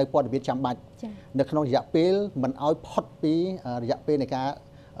នៅព័ត៌មានចាំបាច់នៅក្នុងរយៈពេលមិនឲ្យផុតពីរយៈពេលនៃកា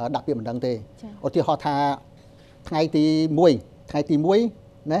រដាក់ពាក្យបណ្ដឹងទេឧទាហរណ៍ថាថ្ងៃទី1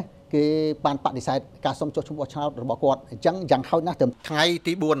ណាគេបានបដិសេធការសុំចុះឈ្មោះបោះឆ្នោតរបស់គាត់អញ្ចឹងយ៉ាងហោចណាស់ត្រឹ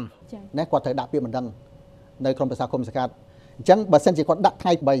មថ្ងៃទី4ណាគាត់ត្រូវដាក់ពាក្យបណ្ដឹងនៅក្រុមប្រឹក្សាគុំសង្កាត់អញ្ចឹងបើសិនជាគាត់ដាក់ថ្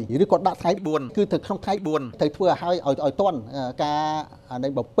ងៃ3ឬគាត់ដាក់ថ្ងៃ4គឺទៅក្នុងថ្ងៃ4ត្រូវធ្វើឲ្យទាន់កា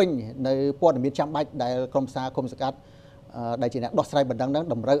រនៃបំពេញនៅព័ត៌មានចាំបាច់ដែលក្រុមប្រឹក្សាគុំសង្កាត់ដែលជាអ្នកដោះស្រាយបណ្ដឹងហ្នឹង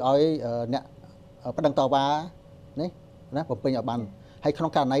តម្រូវឲ្យអ្នកបណ្ដឹងតវ៉ានេះណាបំពេញឲ្យបានហើយក្នុ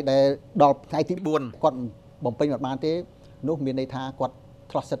ងករណីដែលដល់ថ្ងៃទី4គាត់បំពេញមិនបានទេនោះមានន័យថាគាត់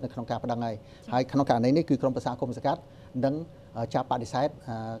ឆ្លោះសិទ្ធិនៅក្នុងការបណ្ដឹងហើយក្នុងករណីនេះគឺក្រុមប្រឹក្សាគុំសង្កាត់នឹងចាប់បដិសេធ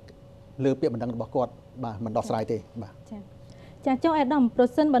លើពាក្យបណ្ដឹងរបស់គាត់បាទមិនដោះស្រាយទេបាទចាចុះអាដាមប្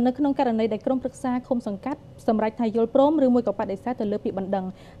រសិនបើនៅក្នុងករណីដែលក្រុមប្រឹក្សាឃុំសង្កាត់សម្រេចថាយល់ព្រមឬមួយក៏បដិសេធទៅលើពាក្យបណ្ដឹ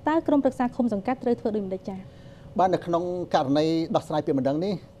ងតើក្រុមប្រឹក្សាឃុំសង្កាត់ត្រូវធ្វើដូចម្តេចចាបាទនៅក្នុងករណីដោះស្រាយពាក្យបណ្ដឹង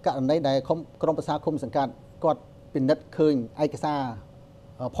នេះករណីដែលក្រុមប្រឹក្សាឃុំសង្កាត់គាត់ពិនិត្យឃើញឯកសារ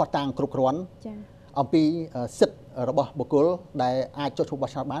ភស្តុតាងគ្រប់គ្រាន់ចាអំពីសិទ្ធិរបស់បុគ្គលដែលអាចចុះឈ្មោះបោះ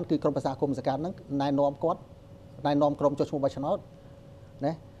ឆ្នោតបានគឺក្រុមប្រឹក្សាគុំសង្កាត់ហ្នឹងណែនាំក្រុមចុះឈ្មោះបោះឆ្នោត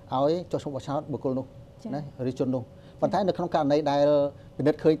ណាឲ្យចុះឈ្មោះបោះឆ្នោតបុគ្គលនោះណាឬជននោះប៉ុន្តែនៅក្នុងករណីដែ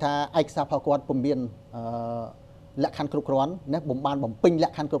លពិនិត្យឃើញថាឯកសាររបស់គាត់ពុំមានលក្ខខណ្ឌគ្រប់គ្រាន់ណាបានបំពេញល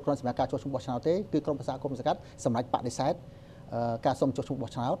ក្ខខណ្ឌគ្រប់គ្រាន់សម្រាប់ការចុះឈ្មោះបោះឆ្នោតទេគឺក្រុមប្រឹក្សាគុំសង្កាត់សម្រាប់បដិសេធការសុំចុះឈ្មោះ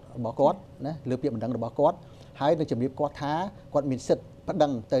បោះឆ្នោតរបស់គាត់ណាលើពាក្យបណ្ដឹងរបស់គាត់ហើយនឹងជំរាបគាត់ថាគាត់មា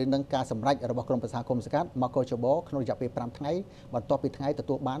នសិទ្ធិប្តឹងទៅនឹងការសម្រេចរបស់ក្រុមប្រឹក្សាគុំសង្កាត់មកកោចបក្នុងរយៈពេល5ថ្ងៃបន្ទាប់ពីថ្ងៃទ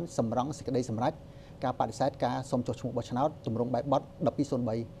ទួលបានសម្រង់សេចក្តីសម្រេចការបដិសេធការសុំចុះឈ្មោះបោះឆ្នោតទម្រង់បែបបទ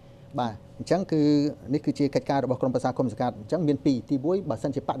1203បាទអញ្ចឹងគឺនេះគឺជាកិច្ចការរបស់ក្រុមប្រឹក្សាគុំសង្កាត់អញ្ចឹងមាន2ទី1បើសិ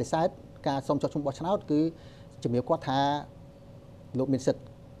នជាបដិសេធការសុំចុះឈ្មោះបោះឆ្នោតគឺជំរាបគាត់ថាលោកមានសិទ្ធិ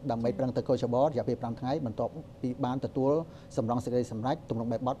ដើម្បីប្តឹងទៅកោចបរយៈពេល5ថ្ងៃបន្ទាប់ពីបានទទួលសម្រង់សេចក្តីសម្រេចទម្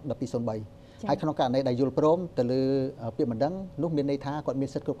រង់បែបបទ1203ហើយក្នុងករណីដែលយល់ព្រមទៅលើពាក្យបណ្ដឹងនោះមានន័យថាគាត់មា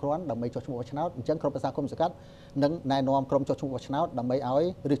នសិទ្ធិគ្រប់គ្រាន់ដើម្បីចុះឈ្មោះបោះឆ្នោតអញ្ចឹងក្រុមប្រឹក្សាគុំសង្កាត់នឹងណែនាំក្រុមចុះឈ្មោះបោះឆ្នោតដើម្បីឲ្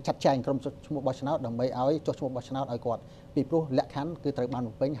យឬចាត់ចែងក្រុមចុះឈ្មោះបោះឆ្នោតដើម្បីឲ្យចុះឈ្មោះបោះឆ្នោតឲ្យគាត់ពីព្រោះលក្ខខណ្ឌគឺត្រូវបា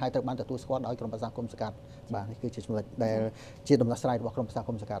នបំពេញហើយត្រូវបានទទួលស្គាល់ដោយក្រុមប្រឹក្សាគុំសង្កាត់បាទនេះគឺជាចំណុចដែលជាដំណោះស្រាយរបស់ក្រុមប្រឹក្សា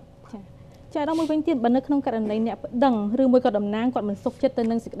គុំសង្កាត់ចាដល់មួយវិញទៀតបើនៅក្នុងករណីអ្នកប្តឹងឬមួយក៏តំណាងគាត់មិនសុខចិត្តទៅ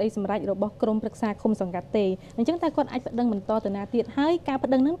នឹងសេចក្តីសម្រេចរបស់ក្រុមប្រឹក្សាឃុំសង្កាត់ទេអញ្ចឹងតើគាត់អាចប្តឹងបន្តទៅណាទៀតហើយការប្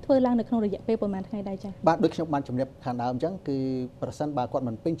តឹងនឹងធ្វើឡើងនៅក្នុងរយៈពេលប្រហែលថ្ងៃដែរចា៎បាទដូចខ្ញុំបានជំរាបខាងដើមអញ្ចឹងគឺប្រសិ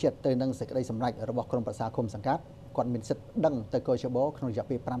នបើគាត់មិនពេញចិត្តទៅនឹងសេចក្តីសម្រេចរបស់ក្រុមប្រឹក្សាឃុំសង្កាត់គាត់មានសិទ្ធិប្តឹងទៅកោចបក្នុង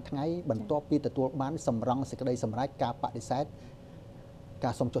រយៈពេល5ថ្ងៃបន្ទាប់ពីទទួលបានសម្រង់សេចក្តីសម្រេចការបដិសេធ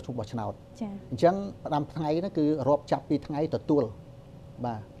ការសុំចុះឈ្មោះបោះឆ្នោតចា៎អញ្ចឹង5ថ្ងៃនេះគឺរាប់ចាប់ពីថ្ងៃទទួ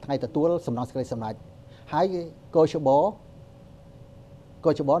លបាទថ្ងៃទទួលសម្រង់សេចក្តីសម្រេចហើយកោចប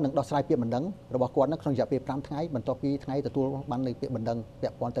នឹងដោះស្រាយពាក្យបណ្ដឹងរបស់គាត់នៅក្នុងរយៈពេល5ថ្ងៃបន្ទាប់ពីថ្ងៃទទួលបាននៅពាក្យបណ្ដឹ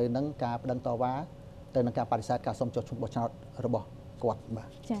ងពាក់ព័ន្ធទៅនឹងការប្តឹងតវ៉ាទៅនឹងការបដិសេធការសុំចុះឈ្មោះបោះឆ្នោតរបស់គាត់បាទ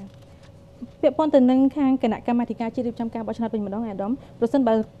ចា៎ពាក់ព័ន្ធទៅនឹងខាងគណៈកម្មាធិការជាតិរៀបចំការបោះឆ្នោតវិញម្ដងអាដាមប្រសិ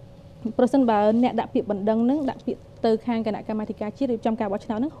នបើអ្នកដាក់ពាក្យបណ្ដឹងនឹងដាក់ពាក្យទៅខាងគណៈកម្មាធិការជាតិរៀបចំការ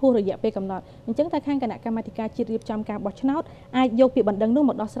បោះឆ្នោតនឹងហួសរយៈពេលកំណត់អញ្ចឹងតើខាងគណៈកម្មាធិការជាតិរៀបចំការបោះឆ្នោតអាចយកពាក្យបណ្ដឹងនោះ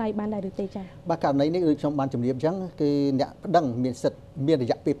មកដោះស្រាយបានដែរឬទេចា៎បាទករណីនេះដូចខ្ញុំបានជម្រាបអញ្ចឹងគឺអ្នកប្តឹងមានសិទ្ធិមាន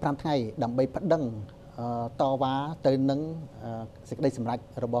រយៈពេល5ថ្ងៃដើម្បីប្តឹង តវ៉ាទៅនឹងសេចក្តីសម្រេច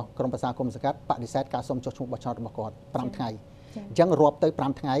របស់ក្រុមប្រឹក្សាគុំសង្កាត់បដិសេធការសុំចុះឈ្មោះបោះឆ្នោតរបស់គាត់5ថ្ងៃអញ្ចឹងរាប់ទៅ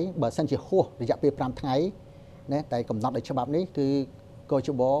5ថ្ងៃបើសិនជាហួសរយៈពេល5ថ្ងៃណាតែកំណត់ដោយច្បាប់នេះគឺកោជ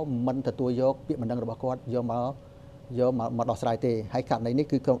បមិនទទួលយកពាក្យបណ្ដឹងរបស់គាត់យកមកដោះស្រាយទេហើយករណីនេះ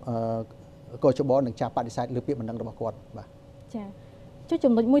គឺកោជបនឹងចាប់បដិសេធលើពាក្យបណ្ដឹងរបស់គាត់បាទចាចុះ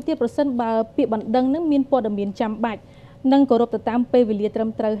ចំណុចមួយទៀតប្រសិនបើពាក្យបណ្ដឹងនឹងមានព័ត៌មានចាំបាច់និងគោរពទៅតាមពេលវេលាត្រឹម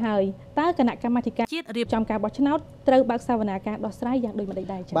ត្រូវហើយតើគណៈកម្មាធិការជាតិរៀបចំការបោះឆ្នោតត្រូវបើកសវនាការដោះស្រាយយ៉ាងដូចម្តេច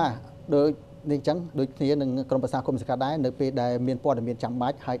ដែរចា៎បាទដូចនេះអញ្ចឹងដូចគ្នានឹងក្រុមប្រឹក្សាគុំសង្កាត់ដែរនៅពេលដែលមានព័ត៌មានចាំបា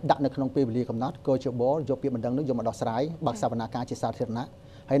ច់ហើយដាក់នៅក្នុងពេលវេលាកំណត់ក៏ជបយកពាក្យបណ្ដឹងនោះយកមកដោះស្រាយបើកសវនាការជាសាធារណៈ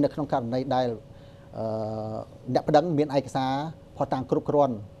ហើយនៅក្នុងករណីដែលអ្នកប្តឹងមានឯកសារផុសតាំងគ្រប់គ្រា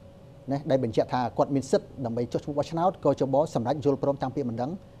ន់ណាដែលបញ្ជាក់ថាគាត់មានសិទ្ធិដើម្បីចុះឈ្មោះបោះឆ្នោតក៏ជបសម្រាប់យល់ព្រមតាមពាក្យបណ្ដឹ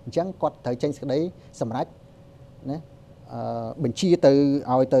ងអញ្ចឹងគាត់ត្រូវចេញសេចក្តីសម្រាប់ណាបញ្ជាទៅ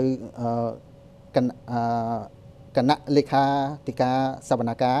ឲ្យទៅគណៈលេខាធិការសវ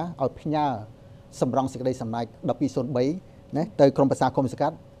នកម្មឲ្យផ្ញើសម្រងសេចក្តីសម្រេច1203ណាទៅក្រុមប្រឹក្សាគុំសង្កា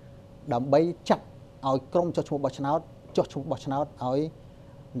ត់ដើម្បីចាត់ឲ្យក្រុមចុះឈ្មោះបោះឆ្នោតឲ្យ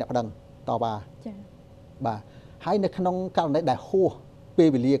អ្នកប្តឹងតវ៉ាចា៎បាទហើយនៅក្នុងករណីដែលហួសពេល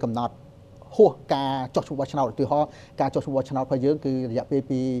វេលាកំណត់ហួសការចុះឈ្មោះបោះឆ្នោតឧទាហរណ៍ការចុះឈ្មោះបោះឆ្នោតរបស់យើងគឺរយៈពេល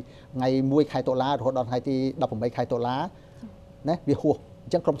ពីថ្ងៃ1ខែតុលារហូតដល់ថ្ងៃទី18ខែតុលាណាវាហួសអ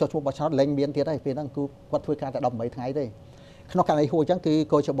ញ្ចឹងក្រុមចុះឈ្មោះបោះឆ្នោតលែងមានទៀតហើយពេលហ្នឹងគឺគាត់ធ្វើការតែ18ថ្ងៃទេក្នុងករណីហួសអញ្ចឹងគឺ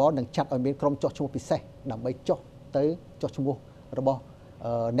កោជបនឹងចាត់ឲ្យមានក្រុមចុះឈ្មោះពិសេសដើម្បីចុះឈ្មោះរបស់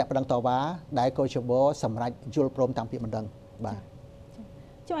អ្នកប្តឹងតវ៉ាដែលកោជបសម្រាប់យល់ព្រមតាមពាក្យបណ្ដឹងបាទ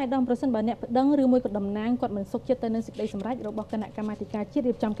ចុះអាយដាមប្រសិនបើអ្នកប្តឹងឬមួយក៏តំណាងគាត់មិនសុខចិត្តទៅនឹងសេចក្តីសម្រេចរបស់គណៈកម្មាធិការជាតិ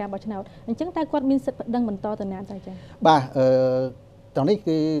រៀបចំការបោះឆ្នោតអញ្ចឹងតើគាត់មានសិទ្ធិប្តឹងបន្តទៅណាតើចា៎បាទត្រង់នេះ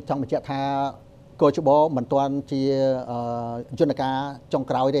គឺចង់បញ្ជាក់ថាកោជបមិនទាន់ជាយន្តការចុង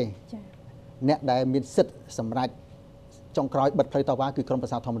ក្រោយទេចា៎អ្នកដែលមានសិទ្ធិសម្រេចចុងក្រោយបិទផ្លូវតវ៉ាគឺក្រុមប្រឹ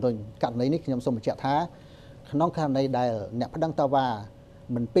ក្សាធម្មនុញ្ញករណីនេះខ្ញុំសូមបញ្ជាក់ថាក្នុងករណីដែលអ្នកប្តឹងតវ៉ា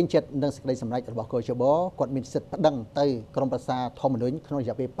មិនពេញចិត្តនឹងសេចក្តីសម្រេចរបស់កោជបគាត់មានសិទ្ធិប្តឹងទៅក្រុមប្រឹក្សាធម្មនុញ្ញក្នុងរ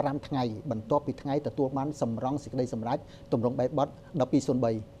យៈពេល5ថ្ងៃបន្ទាប់ពីថ្ងៃទទួលបានសម្រងសេចក្តីសម្រេចទម្រង់បែបបទ1203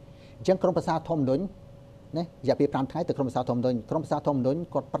អញ្ចឹងក្រុមប្រឹក្សាធម្មនុញ្ញណារយៈពេល5ថ្ងៃទៅក្រុមប្រឹក្សាធម្មនុញ្ញ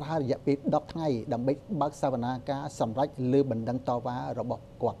គាត់ប្រើរយៈពេល10ថ្ងៃដើម្បីបើកសវនាការសម្រេចលើបណ្ដឹងតវ៉ារបស់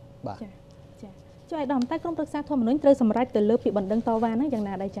គាត់បាទចា៎ចុះអាយដាមតែក្រុមប្រឹក្សាធម្មនុញ្ញត្រូវសម្រេចទៅលើពាក្យបណ្ដឹងតវ៉ាហ្នឹងយ៉ាង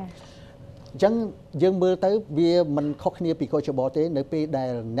ណាដែរចា៎អញ្ចឹងយើងមើលទៅវាមិនខុសគ្នាពីកោជបទេនៅពេលដែ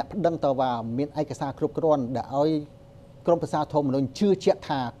លអ្នកប្តឹងតវ៉ាមានឯកសារគ្រប់គ្រាន់ដែលឲ្យក្រុមប្រឹក្សាធម្មនុញ្ញជឿជាក់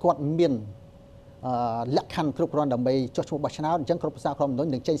ថាគាត់មានលក្ខខណ្ឌគ្រប់គ្រាន់ដើម្បីចុះឈ្មោះបោះឆ្នោតអញ្ចឹងក្រុមប្រឹក្សាធម្មនុញ្ញ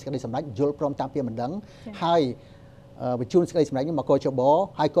នឹងចេញសេចក្តីសម្រេចយល់ព្រមតាមពាក្យបណ្ដឹងហើយបញ្ជូនសេចក្តីសម្រេចនេះមកកោជប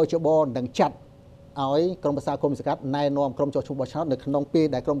ហើយកោជបនឹងចាត់ឲ្យក្រុមប្រឹក្សាគុំសង្កាត់ណែនាំក្រុមចុះឈ្មោះបោះឆ្នោតនៅក្នុងពេល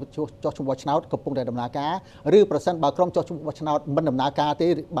ដែលក្រុមចុះឈ្មោះបោះឆ្នោតកំពុងតែដំណើរការឬប្រសិនបើក្រុមចុះឈ្មោះបោះឆ្នោតមិនដំណើរការទេ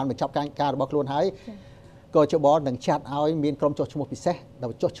បានបញ្ចប់ការរបស់ខ្លួនហើយក៏ជបនឹងចាត់ឲ្យមានក្រុមចុះឈ្មោះពិសេសដើ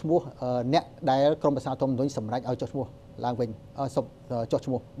ម្បីចុះឈ្មោះអ្នកដែលក្រុមប្រឹក្សាធម្មនុញ្ញសម្រេចឲ្យចុះឈ្មោះឡើងវិញចុះឈ្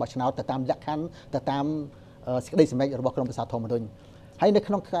មោះបោះឆ្នោតទៅតាមលក្ខខណ្ឌទៅតាមសេចក្តីសម្រេចរបស់ក្រុមប្រឹក្សាធម្មនុញ្ញហើយនៅ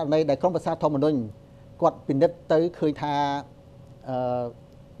ក្នុងករណីដែលក្រុមប្រឹក្សាធម្មនុញ្ញគាត់ពិនិត្យទៅឃើញថា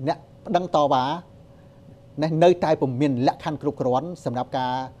អ្នកប្តឹងតវ៉ានៅតែពុំមានលក្ខខណ្ឌគ្រប់គ្រាន់សម្រាប់កា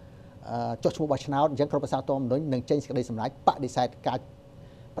រចុះឈ្មោះបោះឆ្នោតអញ្ចឹងក្រុមប្រឹក្សាធម្មនុញ្ញនឹងចេញសេចក្តីសម្រេចបដិសេធការ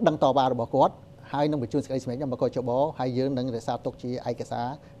ប្តឹងតវ៉ារបស់គាត់ហើយនឹងបញ្ជូនសេចក្តីសម្រេចមកកោជបហើយយើងនឹងរក្សាទុកជាឯកសារ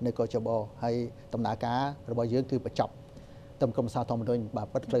នៅកោជបហើយដំណើរការរបស់យើងគឺបញ្ចប់ទៅក្រុមប្រឹក្សាធម្មនុញ្ញបាទ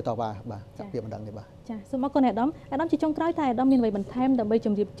បិទផ្លូវតវ៉ាបាទពាក្យបណ្ដឹងនេះបាទចាសូមអរគុណអាដាមជាចុងក្រោយតើអាដាមមានអ្វីបន្ថែមដើម្បីជ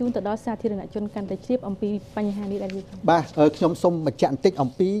ម្រាបជូនទៅដល់សាធារណជនកាន់តែជ្រាបអំពីបញ្ហានេះដែរទេបាទខ្ញុំសូមបញ្ជាក់បន្តិចអំ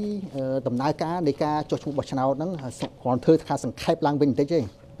ពីដំណើរការនៃការចុះឈ្មោះបោះឆ្នោតហ្នឹងគ្រាន់ធ្វើការសង្ខេបឡើងវិញបន្តិចទេ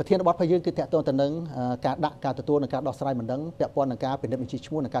ប្រធានបទរបស់យើងគឺតាក់ទងទៅនឹងការដាក់ការទទួលនិងការដោះស្រាយបណ្ដឹងពាក់ព័ន្ធនឹងការពិនិត្យបញ្ជី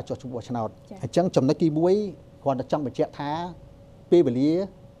ឈ្មោះនិងការចុះឈ្មោះបោះឆ្នោតអញ្ចឹងចំណុចទី1គ្រាន់តែចង់បញ្ជាក់ថាពេលវេលា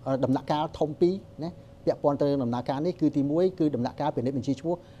ដំណាក់កាលធំពីរណាពាក់ព័ន្ធទៅនឹងដំណើរការនេះគឺទី1គឺដំណាក់កាលពិនិត្យបញ្ជីឈ្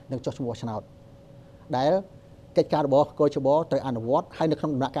មោះនិងចុះឈ្មោះបោះឆ្នោតដែលកិច្ចការរបស់កោជបត្រូវអនុវត្តហើយនៅក្នុ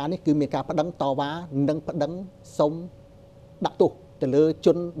ងដំណាក់កាលនេះគឺមានការប្តឹងតវ៉ានិងប្តឹងសុំដាក់ទោសទៅលើជ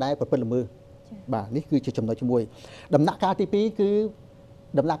នដែលប្រព្រឹត្តល្មើសបាទនេះគឺជាចំណុចទី1ដំណាក់កាលទី2គឺ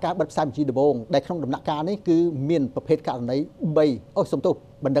ដំណាក់កាលបិទផ្សាយបញ្ជីដំបូងដែលក្នុងដំណាក់កាលនេះគឺមានប្រភេទករណី3សំទោស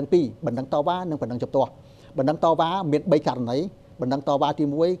បណ្ដឹង2បណ្ដឹងតវ៉ានិងបណ្ដឹងជំទាស់បណ្ដឹងតវ៉ាមាន3ករណីបណ្ដឹងតវ៉ាទី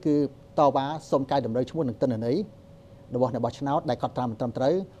1គឺតវ៉ាសុំកែតម្រូវឈ្មោះនិងទិន្នន័យរបស់អ្នកបោះឆ្នោតដែលកត់ត្រាមិនត្រឹមត្រូ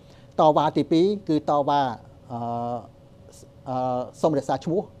វតវ៉ាទី2គឺតវ៉ាសុំរក្សាឈ្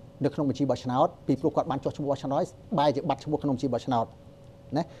មោះនៅក្នុងបញ្ជីបោះឆ្នោតពីព្រោះគាត់បានចុះឈ្មោះបោះឆ្នោតបែរជាបាត់ឈ្មោះក្នុងបញ្ជីបោះឆ្នោត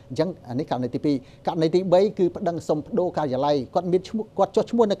ណាអញ្ចឹងអានេះករណីទី2ករណីទី3គឺប្តឹងសុំប្តូរការិយាល័យគាត់មានឈ្មោះគាត់ចុះ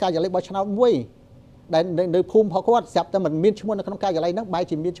ឈ្មោះនៅការិយាល័យបោះឆ្នោតមួយ ដែលនៅភូមិរបស់គាត់ស្រាប់តែមិនមានឈ្មោះនៅក្នុងការិយាល័យហ្នឹងបែរ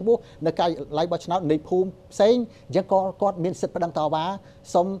ជាមានឈ្មោះនៅការិយាល័យបោះឆ្នោតនៃភូមិផ្សេងអញ្ចឹងក៏គាត់មានសិទ្ធិប្តឹងតវ៉ា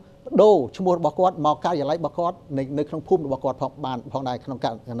សុំដូរឈ្មោះរបស់គាត់មកការិយាល័យរបស់គាត់នៅក្នុងភូមិរបស់គាត់ផងបានផងដែរក្នុង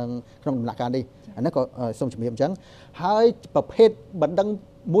ដំណាក់កាលនេះអានេះក៏សូមជំរាបអញ្ចឹងហើយប្រភេទបណ្ដឹង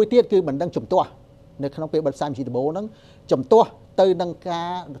មួយទៀតគឺបណ្ដឹងជំទាស់នៅក្នុងពេលបិទផ្សាយមជ្ឈដំបូងហ្នឹងជំទាស់ទៅនឹងការ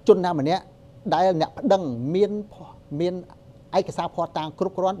ជនណាម្នាក់ដែលអ្នកប្តឹងមានឯកសារភស្តុតាងគ្រ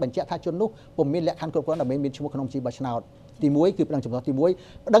ប់គ្រាន់បញ្ជាក់ថាជននោះពុំមានលក្ខខណ្ឌគ្រប់គ្រាន់ដើម្បីមានឈ្មោះក្នុងជីវបោះឆ្នោតទី1គឺប្តឹងជំទាស់ទី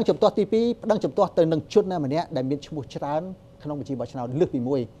1ប្តឹងជំទាស់ទី2ប្តឹងជំទាស់ទៅនឹងជនណាម្នាក់ដែលមានឈ្មោះច្រើនក្នុងបញ្ជីបោះឆ្នោតលើសពី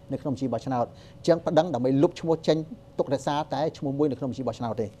1នៅក្នុងបញ្ជីបោះឆ្នោតអញ្ចឹងប្តឹងដើម្បីលុបឈ្មោះចេញទុករក្សាតែឈ្មោះមួយនៅក្នុងបញ្ជីបោះឆ្នោ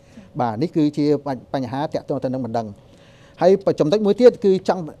តទេបាទនេះគឺជាបញ្ហាតាក់ទងទៅនឹងបណ្ដឹងហើយចំណុចមួយទៀតគឺ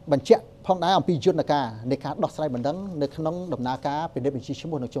ចង់បញ្ជាក់ផងដែរអំពីយន្តការនៃការដោះស្រាយបណ្ដឹងនៅក្នុងដំណើរការពិនិត្យបញ្ជីឈ្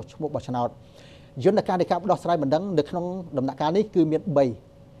មោះនិងចុះឈ្មោះបោះឆ្នោតយន្តការនៃការដោះស្រាយបណ្ដឹងនៅក្នុងដំណាក់កាលនេះគឺមាន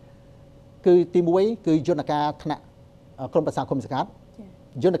3គឺទី1គឺយន្តការថ្នាក់ក្រមប្រឹក្សាគុំសង្កាត់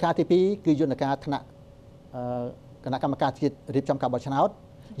យន្តការទី2គឺយន្តការថ្នាក់គណៈកម្មការជាតិរៀបចំការបោះឆ្នោត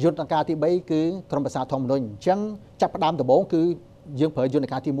យន្តការទី3គឺក្រមប្រឹក្សាធម្មនុញ្ញអញ្ចឹងចាប់ផ្ដើមដំបូងគឺយើងប្រើយន្ត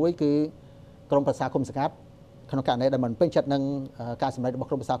ការទី1គឺក្រមប្រឹក្សាគុំសង្កាត់ក្នុងករណីដែលមិនពេញចិត្តនឹងការសម្ដែងរបស់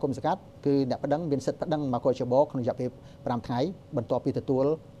ក្រមប្រឹក្សាគុំសង្កាត់គឺអ្នកប្តឹងមានសិទ្ធិប្តឹងមកកោជបក្នុងរយៈពេល5ថ្ងៃបន្ទាប់ពីទទួល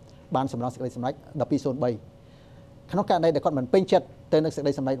បានសំណងសេចក្តីសម្រេច1203ក្នុងករណីដែលគាត់មិនពេញចិត្តទៅនឹងសេចក្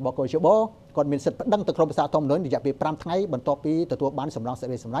តីសម្រេចរបស់កោជបគាត់មានសិទ្ធិប្តឹងទៅក្រមប្រឹក្សាធម្មនុញ្ញរយៈពេល5ថ្ងៃបន្ទាប់ពីទទួលបានសំណងសេច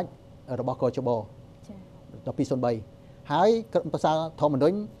ក្តីសម្រេចរបស់កោជប1203ហើយក្រមប្រឹក្សាធម្មនុ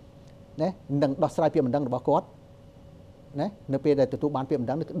ញ្ញណានឹងដោះស្រាយពាក្យបណ្ដឹងរបស់គាត់ណានៅពេលដែលទទួលបានពាក្យបណ្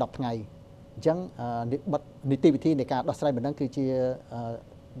ដឹងគឺ10ថ្ងៃអញ្ចឹងនីតិវិធីនៃការដោះស្រាយបណ្ដឹងគឺជា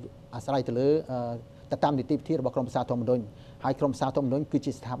អាស្រ័យទៅលើទៅតាមនីតិវិធីរបស់ក្រមប្រឹក្សាធម្មនុញ្ញហើយក្រមប្រឹក្សាធម្មនុញ្ញគឺ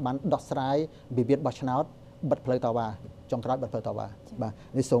ជាស្ថាប័នដោះស្រាយវិវាទបោះឆ្នោតបិទផ្លូវតវ៉ាចុងក្រោយបិទផ្លូវតវ៉ាបាទ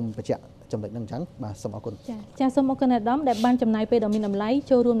នេះសូមបញ្ជាក់ចំណុចហ្នឹងអញ្ចឹងបាទសូមអរគុណចាសូមអរគុណអាដាមដែលបានចំណាយពេលដ៏មានតម្លៃ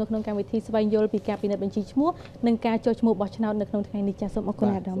ចូលរួមនៅក្នុងកម្មវិធីស្វែងយល់ពីការពិនិត្យបញ្ជីឈ្មោះនិងការចុះឈ្មោះបោះឆ្នោតនៅក្នុងថ្ងៃនេះចាសូមអរគុណ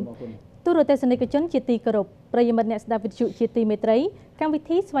អាដាមទូរទស្សនិកជនជាទីគោរពប្រិយមិត្តអ្នកស្ដាប់វិទ្យុជាទីមេត្រីកម្មវិ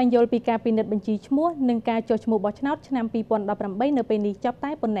ធីស្វែងយល់ពីការពិនិត្យបញ្ជីឈ្មោះនិងការចុះឈ្មោះបោះឆ្នោតឆ្នាំ2018នៅពេលនេះចាប់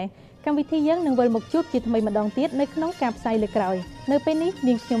តែប៉ុណ្ណេះកម្មវិធីយើងនឹងវិលមកជួបជាថ្មីម្ដងទៀតនៅក្នុងការផ្សាយលើកក្រោយនៅពេលនេះ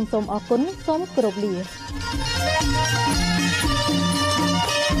នាងខ្ញុំសូមអរគុណសូមគោរពលា